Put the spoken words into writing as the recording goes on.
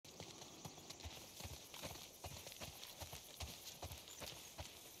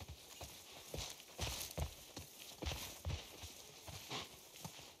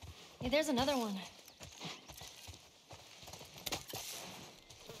there's another one.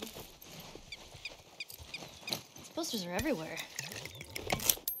 These posters are everywhere.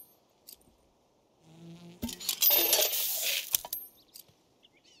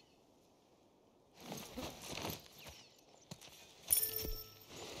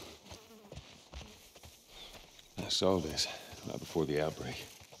 I saw this right before the outbreak.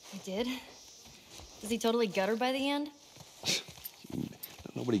 You did? Was he totally gutted by the end?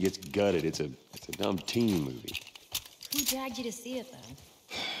 Nobody gets gutted. It's a dumb teen movie. Who dragged you to see it, then?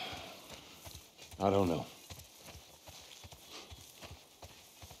 I don't know.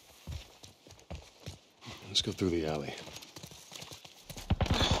 Let's go through the alley.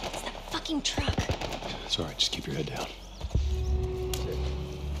 Oh, it's that fucking truck. It's all right. Just keep your head down. Sit.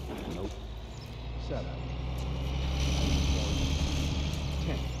 Nope. Shut up.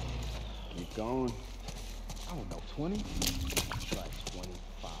 10. Keep going. I don't know, 20? Try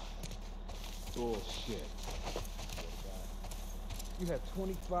 25. Bullshit. You had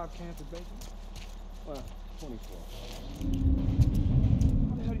 25 cans of bacon? Well, 24.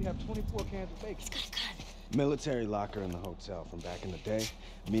 How the hell do you have 24 cans of bacon? He's got a gun. Military locker in the hotel from back in the day.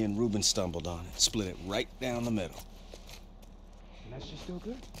 Me and Ruben stumbled on it, split it right down the middle. And that shit still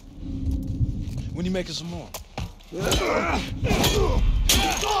good? When you making some more? What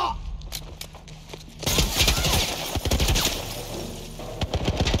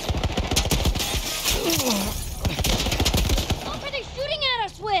are they shooting at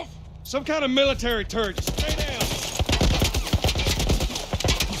us with? Some kind of military turret. Just stay down.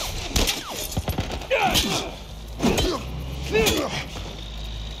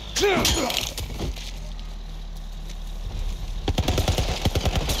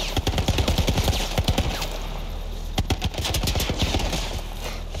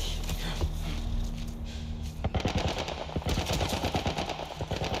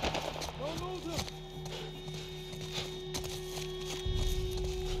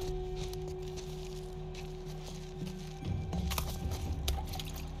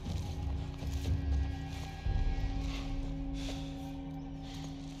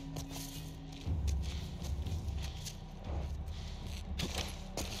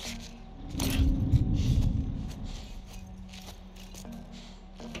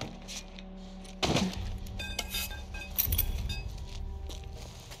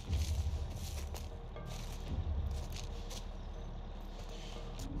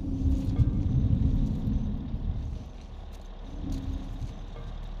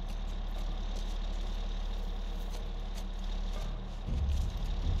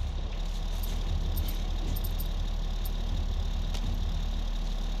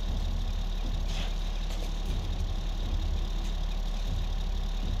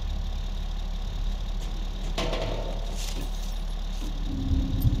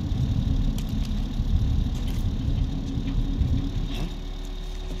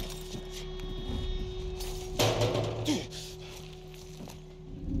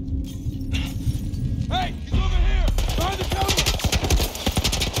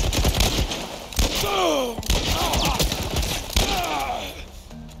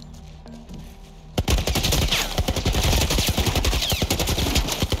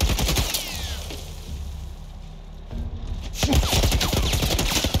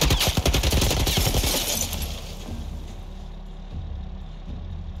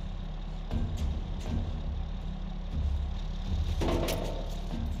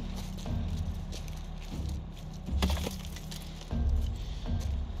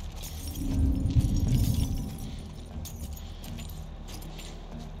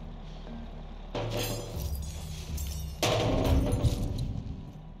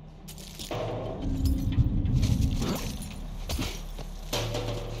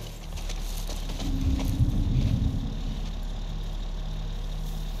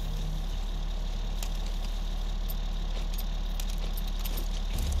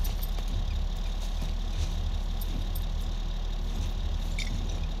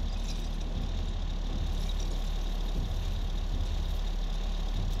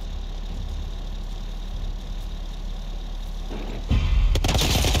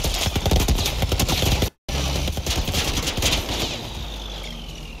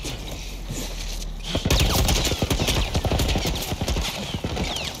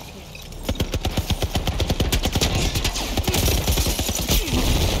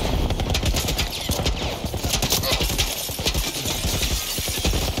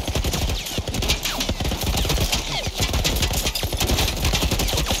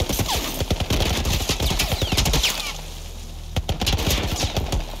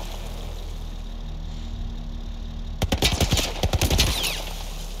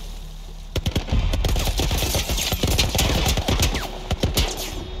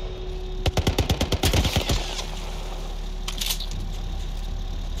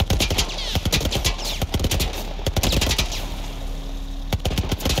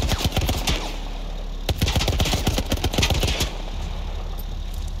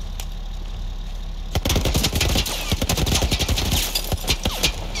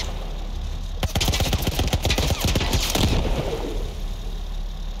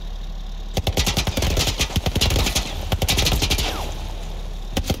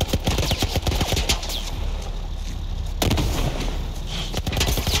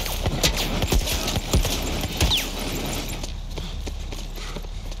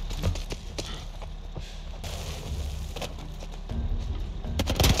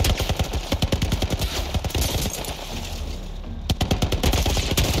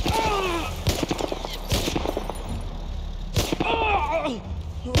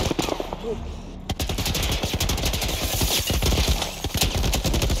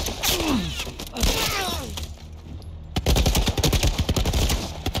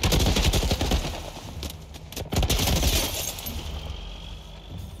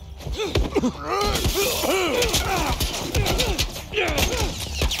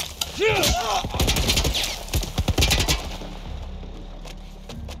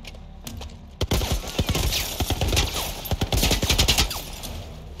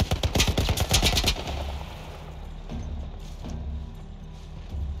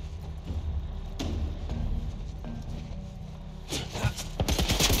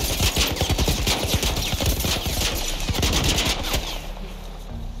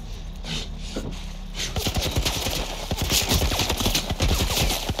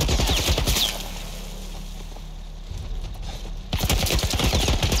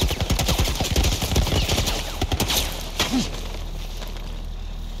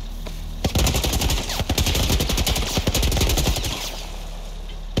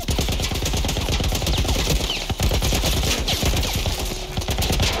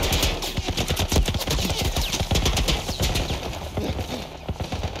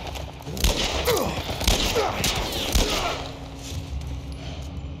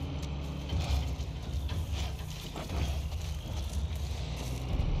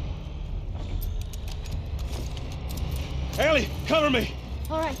 Cover me!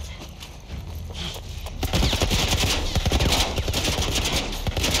 All right.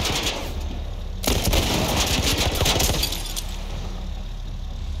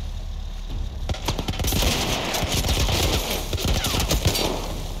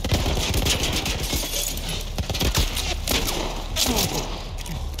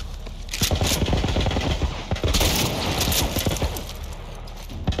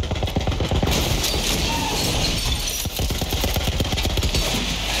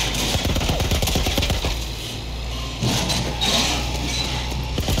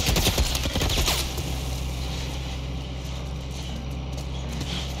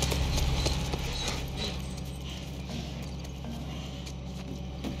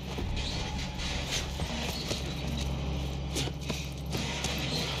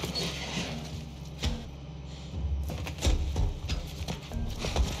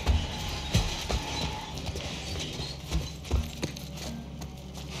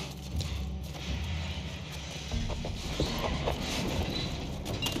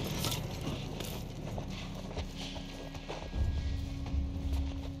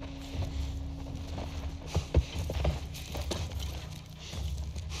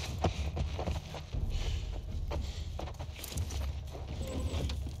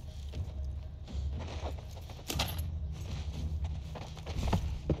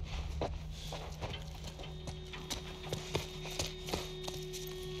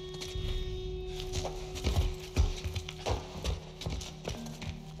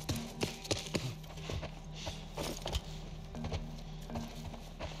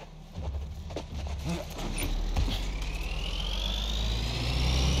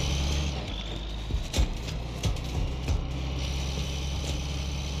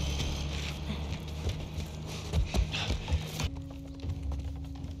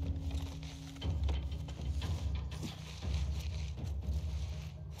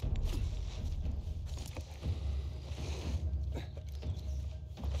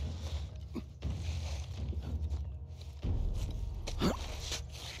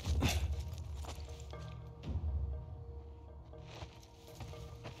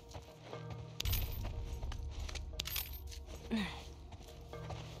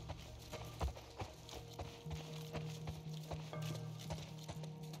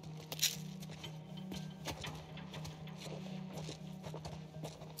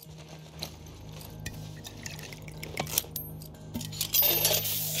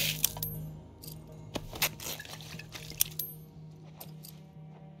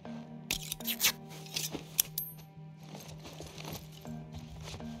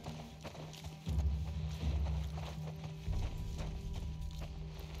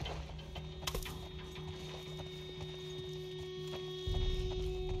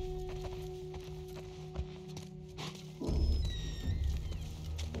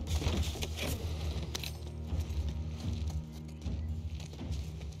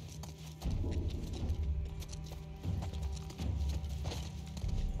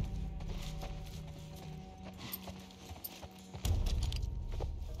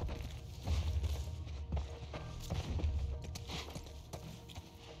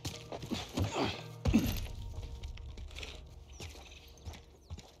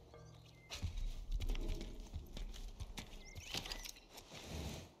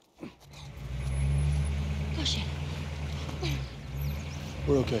 Oh, shit.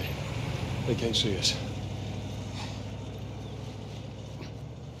 We're okay. They can't see us.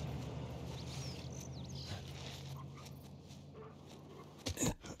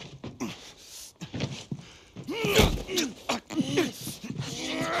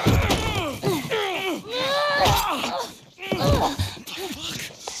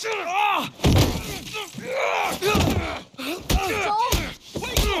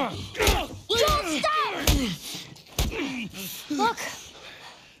 Look.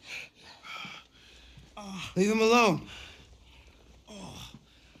 Leave him alone.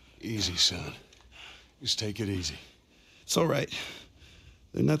 Easy, son. Just take it easy. It's all right.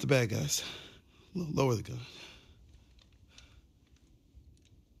 They're not the bad guys. Lower the gun.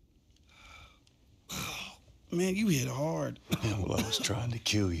 Man, you hit hard. Well, I was trying to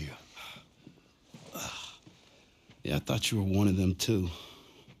kill you. Yeah, I thought you were one of them, too.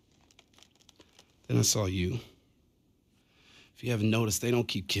 Then I saw you. If you haven't noticed, they don't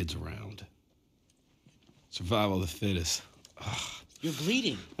keep kids around. Survival of the fittest. You're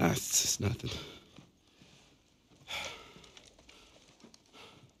bleeding. It's just nothing.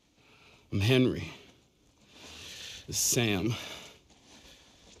 I'm Henry. This is Sam.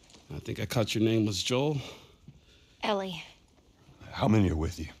 I think I caught your name was Joel. Ellie. How many are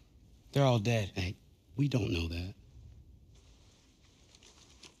with you? They're all dead. Hey, we don't know that.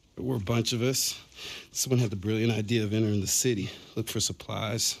 There were a bunch of us. Someone had the brilliant idea of entering the city, look for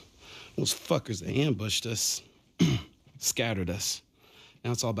supplies. Those fuckers, they ambushed us, scattered us.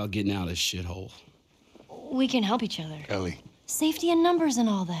 Now it's all about getting out of this shithole. We can help each other. Ellie. Safety in numbers and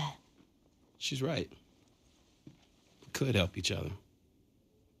all that. She's right. We could help each other.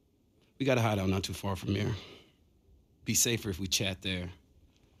 We got a hideout not too far from here. Be safer if we chat there.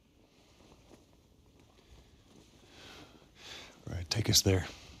 All right, take us there.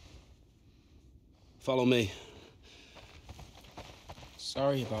 Follow me.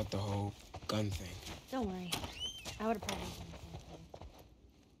 Sorry about the whole gun thing. Don't worry. I would have probably done the same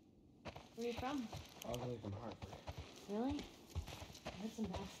thing. Where are you from? All the way from Hartford. Really? I heard some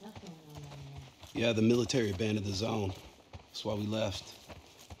bad stuff going on down there. Yeah, the military abandoned the zone. That's why we left.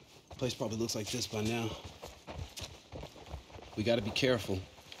 The place probably looks like this by now. We gotta be careful.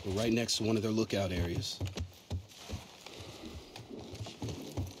 We're right next to one of their lookout areas.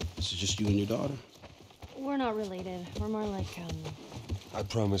 This is just you and your daughter? We're not related. We're more like, I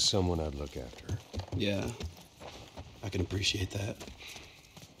promised someone I'd look after her. Yeah, I can appreciate that.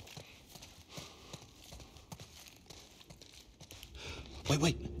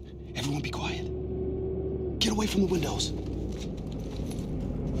 Wait. Everyone be quiet. Get away from the windows.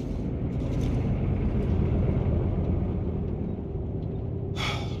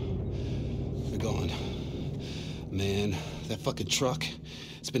 They're gone. Man, that fucking truck,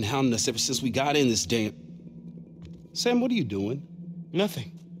 it's been hounding us ever since we got in this damn... Sam, what are you doing?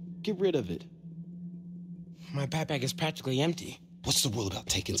 Nothing. Get rid of it. My backpack is practically empty. What's the rule about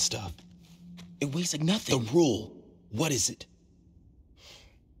taking stuff? It weighs like The nothing. rule. What is it?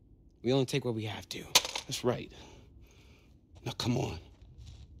 We only take what we have to. That's right. Now, come on.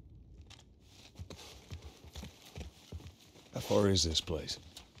 How far is this place?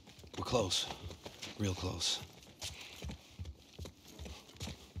 We're close. Real close.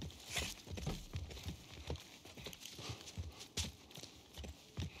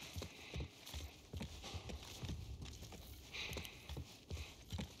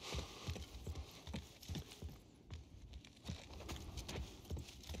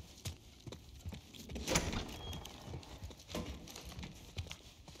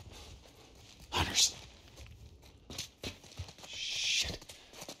 Hunters. Shit.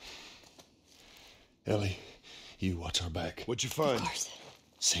 Ellie, you watch our back. What'd you find? of course.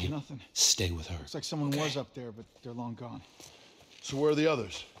 Sam, Nothing. stay with her. Looks like someone was up there, but they're long gone. So where are the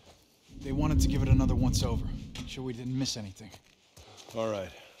others? They wanted to give it another once over. Make sure we didn't miss anything. All right.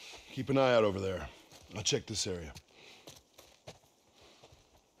 Keep an eye out over there. I'll check this area.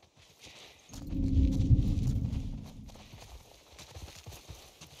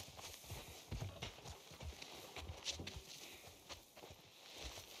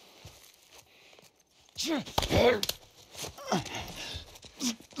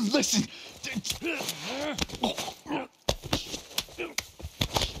 Listen!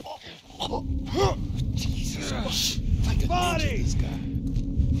 Jesus! Bodies!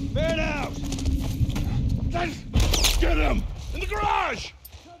 Man out! Get him! In the garage!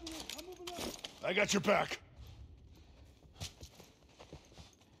 I got your back.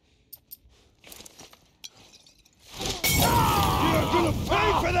 You're gonna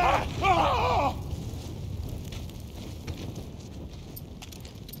pay for that! Ah!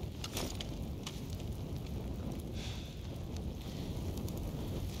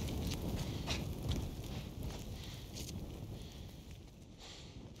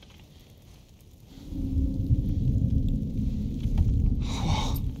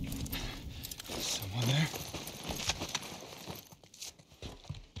 Someone there?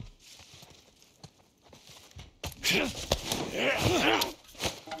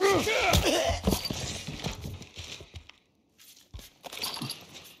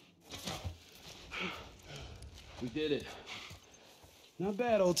 We did it. Not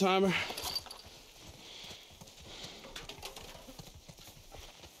bad, old timer.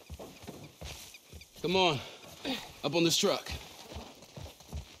 Come on, up on this truck.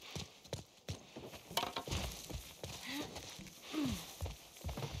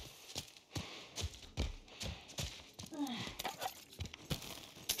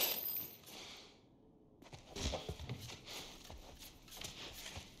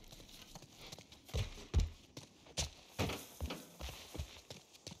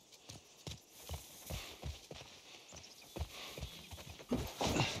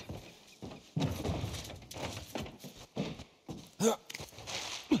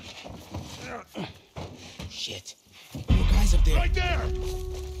 Shit. More guys up there. Right there!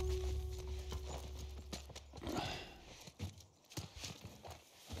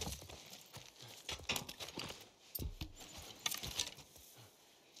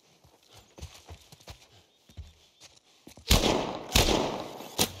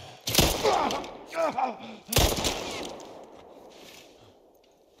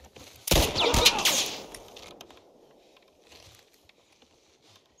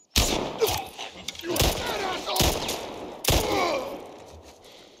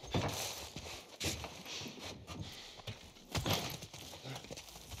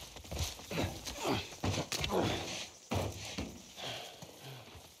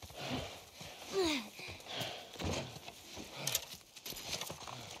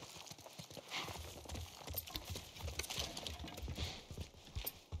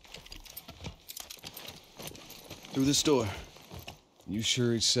 Through this door. You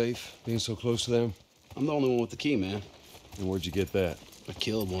sure it's safe being so close to them? I'm the only one with the key, man. And where'd you get that? I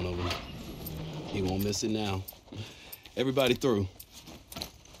killed one of them. He won't miss it now. Everybody through.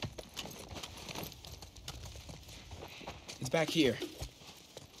 It's back here.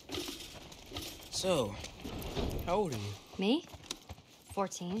 So, how old are you? Me?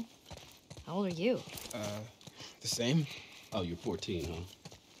 14. How old are you? The same? Oh, you're 14,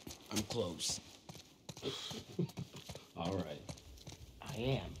 huh? I'm close. All right. I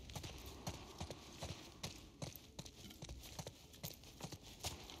am.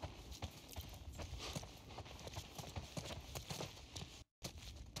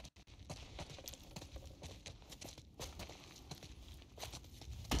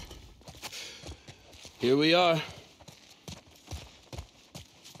 Here we are.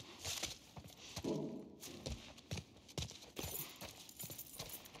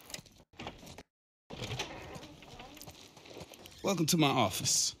 Welcome to my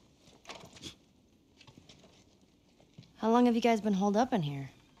office. How long have you guys been holed up in here?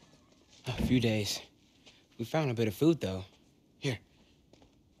 A few days. We found a bit of food, though. Here.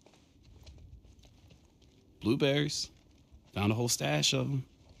 Blueberries. Found a whole stash of them.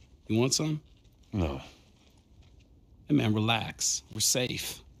 You want some? No. Hey, man, relax. We're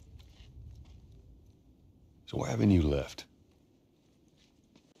safe. So why haven't you left?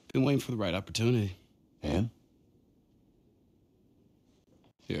 Been waiting for the right opportunity. And?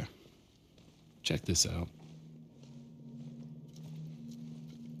 Here. Check this out.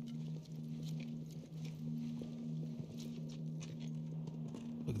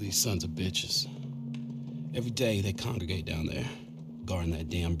 Look at these sons of bitches. Every day they congregate down there, guarding that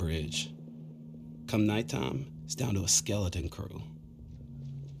damn bridge. Come nighttime, it's down to a skeleton crew.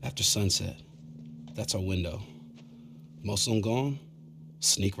 After sunset, that's our window. Most of them gone,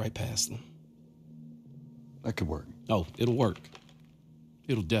 sneak right past them. That could work. Oh, it'll work.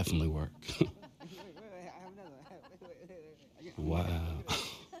 It'll definitely work. Wow.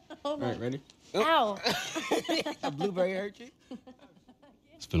 All right, ready? Ow! A blueberry hurt you?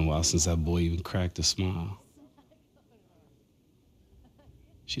 It's been a while since that boy even cracked a smile.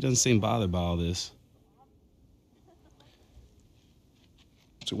 She doesn't seem bothered by all this.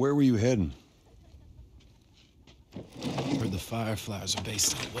 So where were you heading? Heard the Fireflies are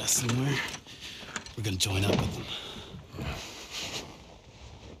based out west somewhere. We're gonna join up with them.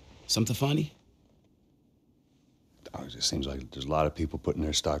 Something funny? Oh, it just seems like there's a lot of people putting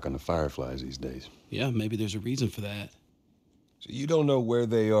their stock on the Fireflies these days. Yeah, maybe there's a reason for that. So you don't know where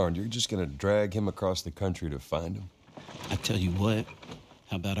they are, and you're just gonna drag him across the country to find them? I tell you what,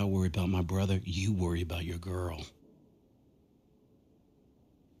 how about I worry about my brother, you worry about your girl.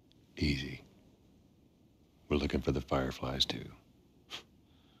 Easy. We're looking for the Fireflies, too.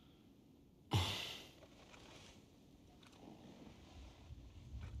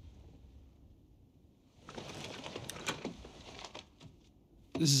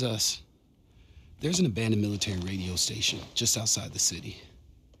 This is us. There's an abandoned military radio station just outside the city.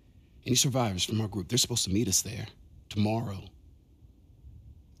 Any survivors from our group, they're supposed to meet us there tomorrow.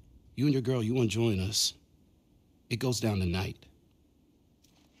 You and your girl, you want to join us? It goes down tonight.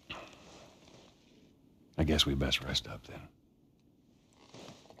 I guess we best rest up then.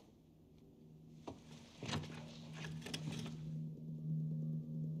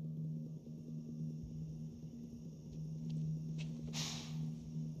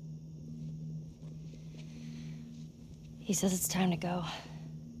 He says it's time to go.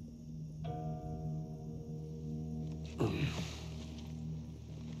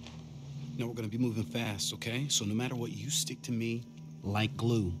 No, we're gonna be moving fast, okay? So no matter what, you stick to me like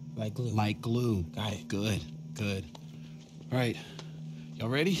glue. Like glue. Like glue. Got it. Good, good. All right, y'all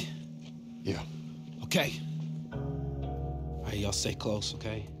ready? Yeah. Okay. All right, y'all stay close,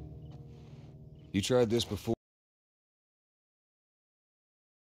 okay? You tried this before?